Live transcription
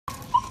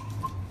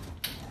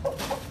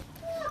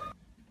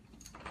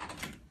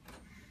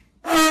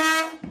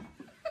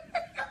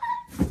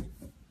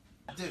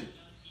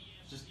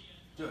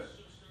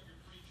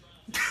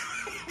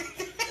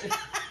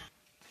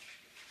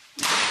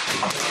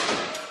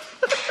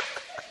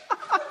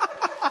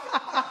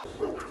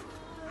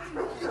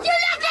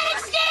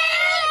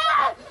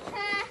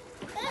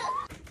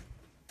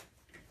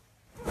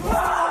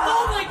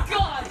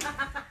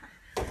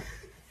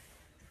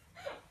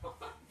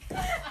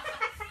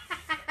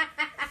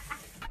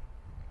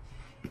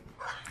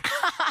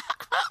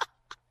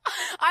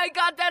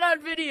want that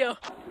on video.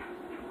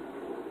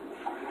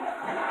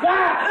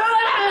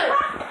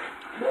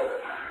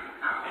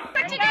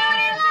 What you doing,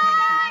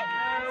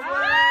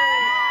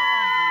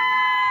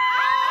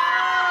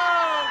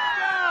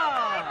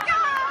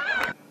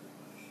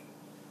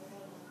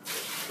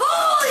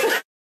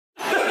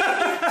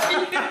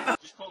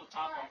 Just pull the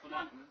top off of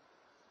that and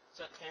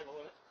set the candle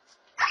in it.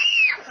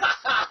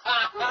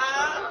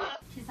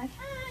 She's like,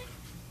 hi.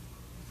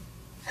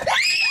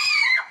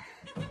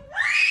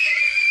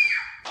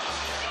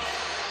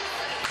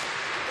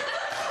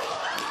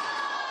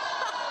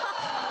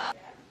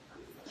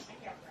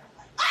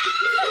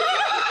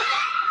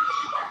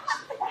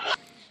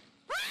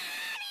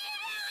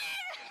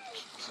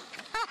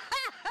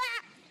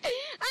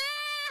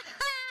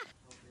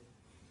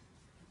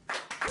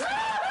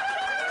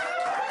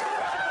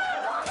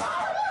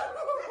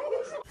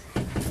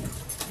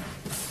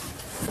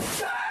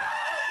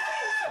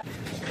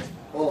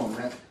 Oh,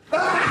 man.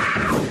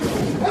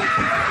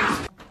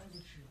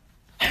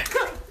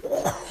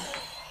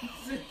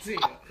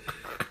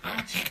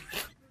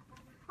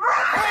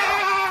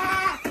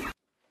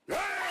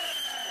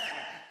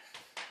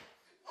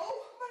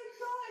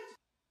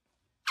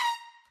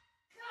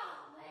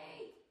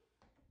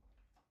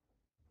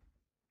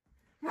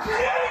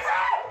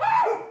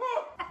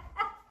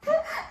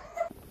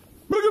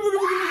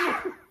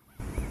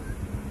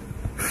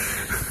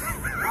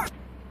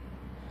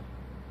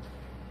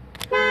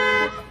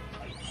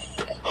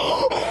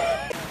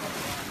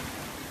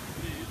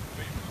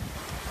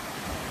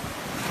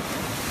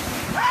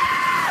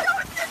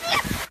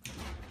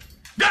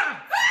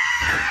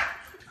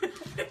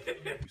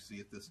 You see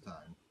it this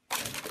time.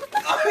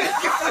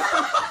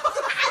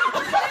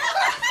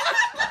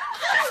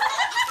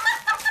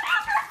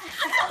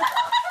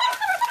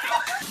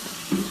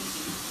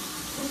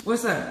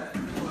 What's that?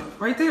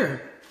 Right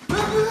there.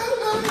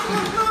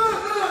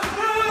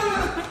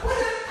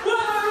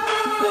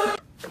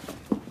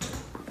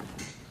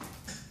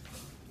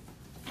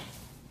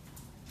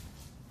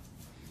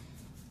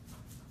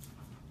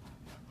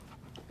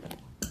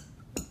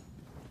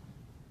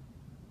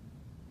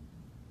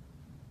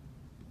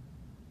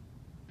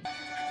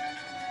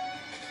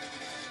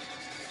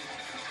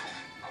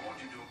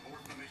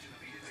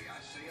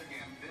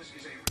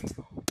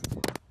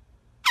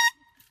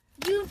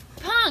 You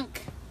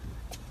punk!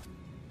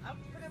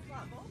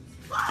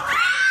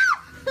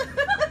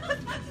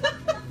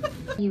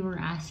 You were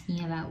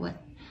asking about what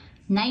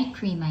night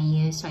cream I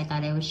use, so I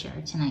thought I would share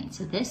it tonight.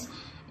 So this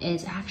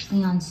is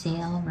actually on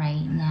sale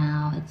right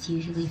now. It's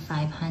usually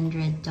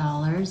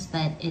 $500,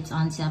 but it's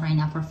on sale right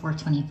now for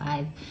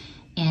 $425,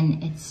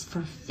 and it's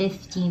for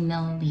 50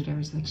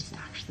 milliliters, which is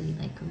actually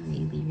like a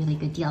really, really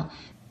good deal.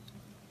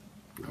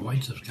 My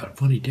wife says it's got a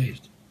funny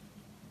taste.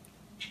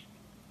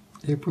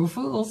 April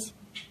Fools.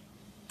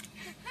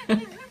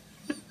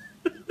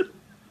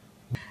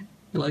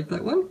 You like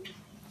that one?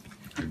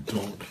 I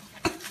don't.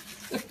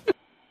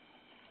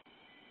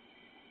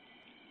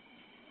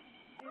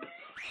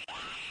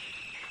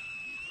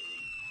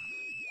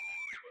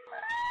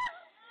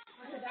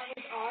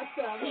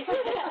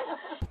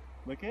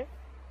 Lick it?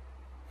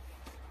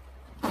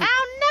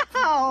 Oh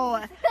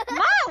no!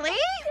 Molly!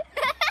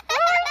 What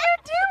are you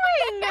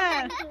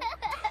doing?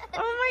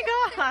 Oh my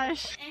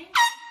gosh!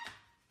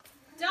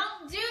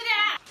 Don't do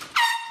that!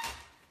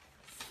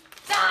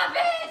 Stop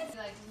it!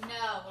 Like,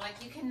 no,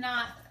 like you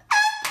cannot.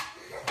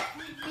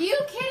 You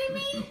kidding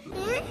me?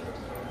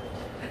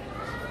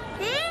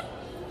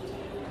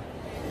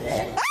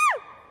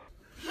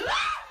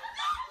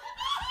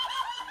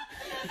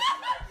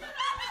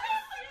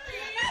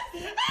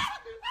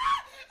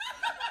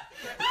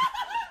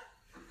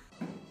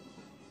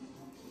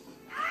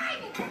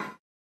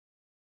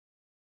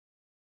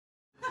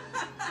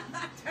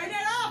 Turn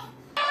it off!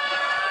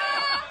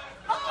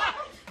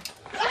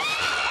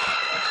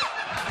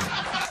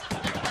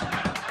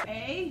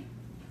 A.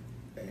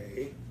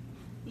 A.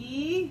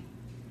 E.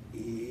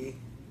 E.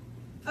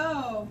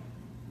 O.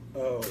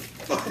 O.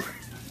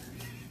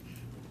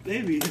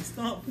 Baby, it's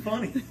not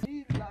funny.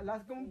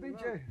 Las con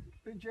pinche.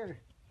 Pinche.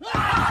 What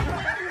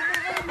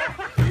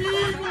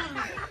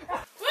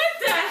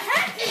the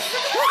heck is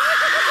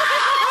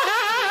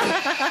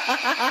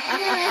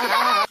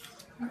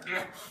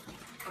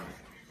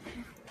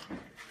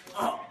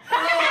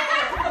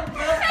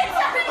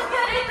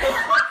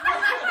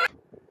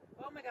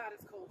Oh my god,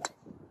 it's cold.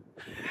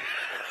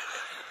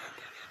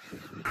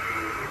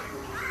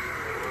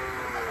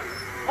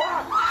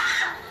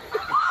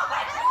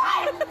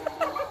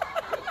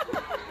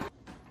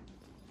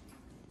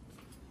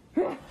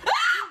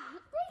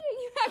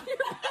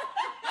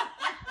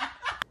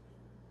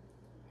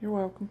 You're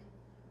welcome.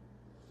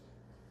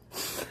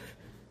 Is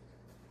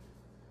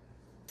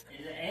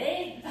it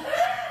A?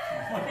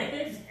 What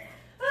is it?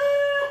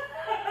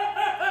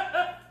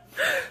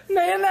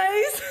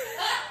 Mayonnaise.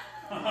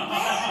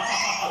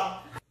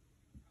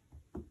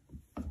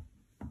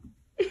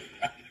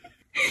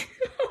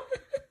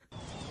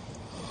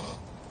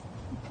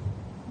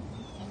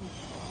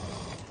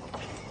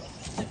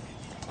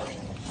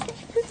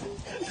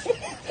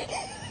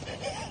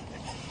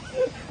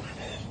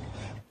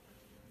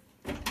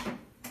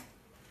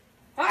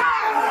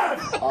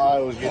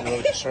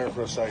 concerned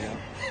for a second.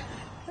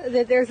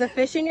 That there's a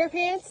fish in your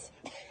pants?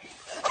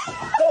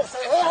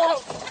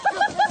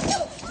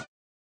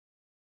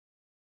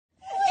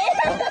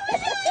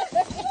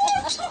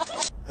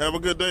 Have a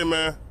good day,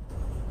 man.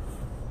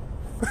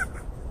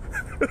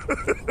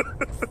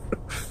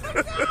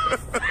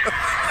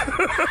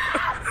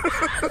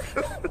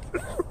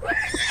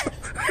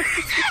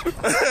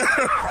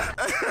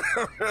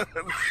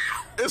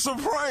 It's a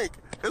prank.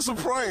 It's a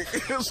prank.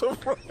 It's a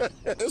prank.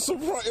 It's a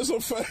prank. It's a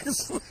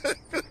face.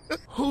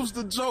 Who's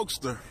the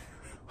jokester?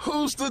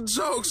 Who's the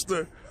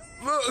jokester?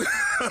 Look.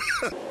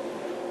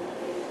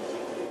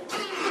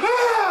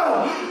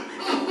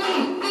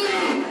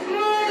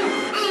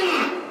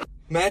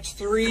 Match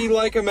 3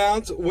 like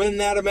amounts, win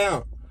that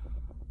amount.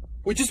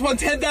 We just won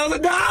 $10,000,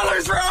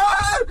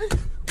 bro!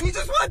 We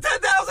just won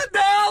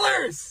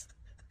 $10,000! It's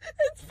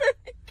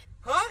fake.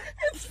 Huh?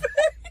 It's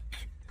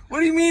fake. What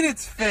do you mean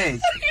it's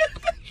fake?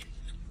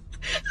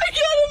 I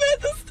got him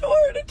at the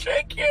store to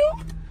trick you.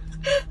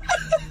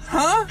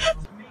 Huh?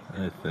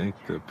 I think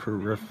the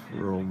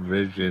peripheral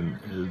vision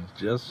is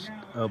just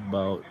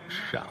about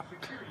shot.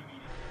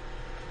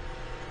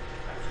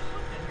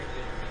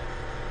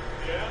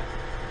 Yeah?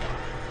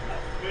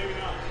 Maybe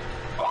not.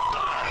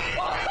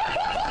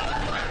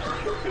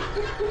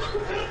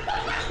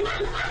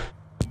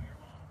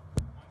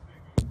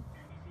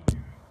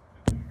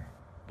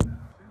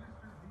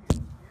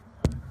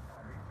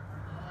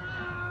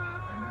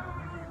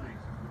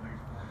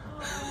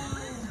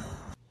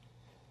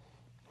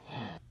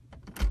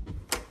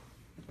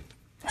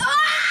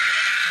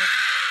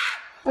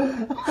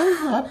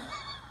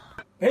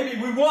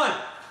 Baby, we won!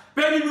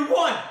 Baby, we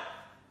won!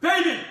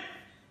 Baby!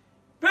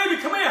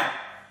 Baby, come here!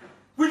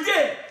 We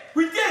did it!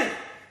 We did it!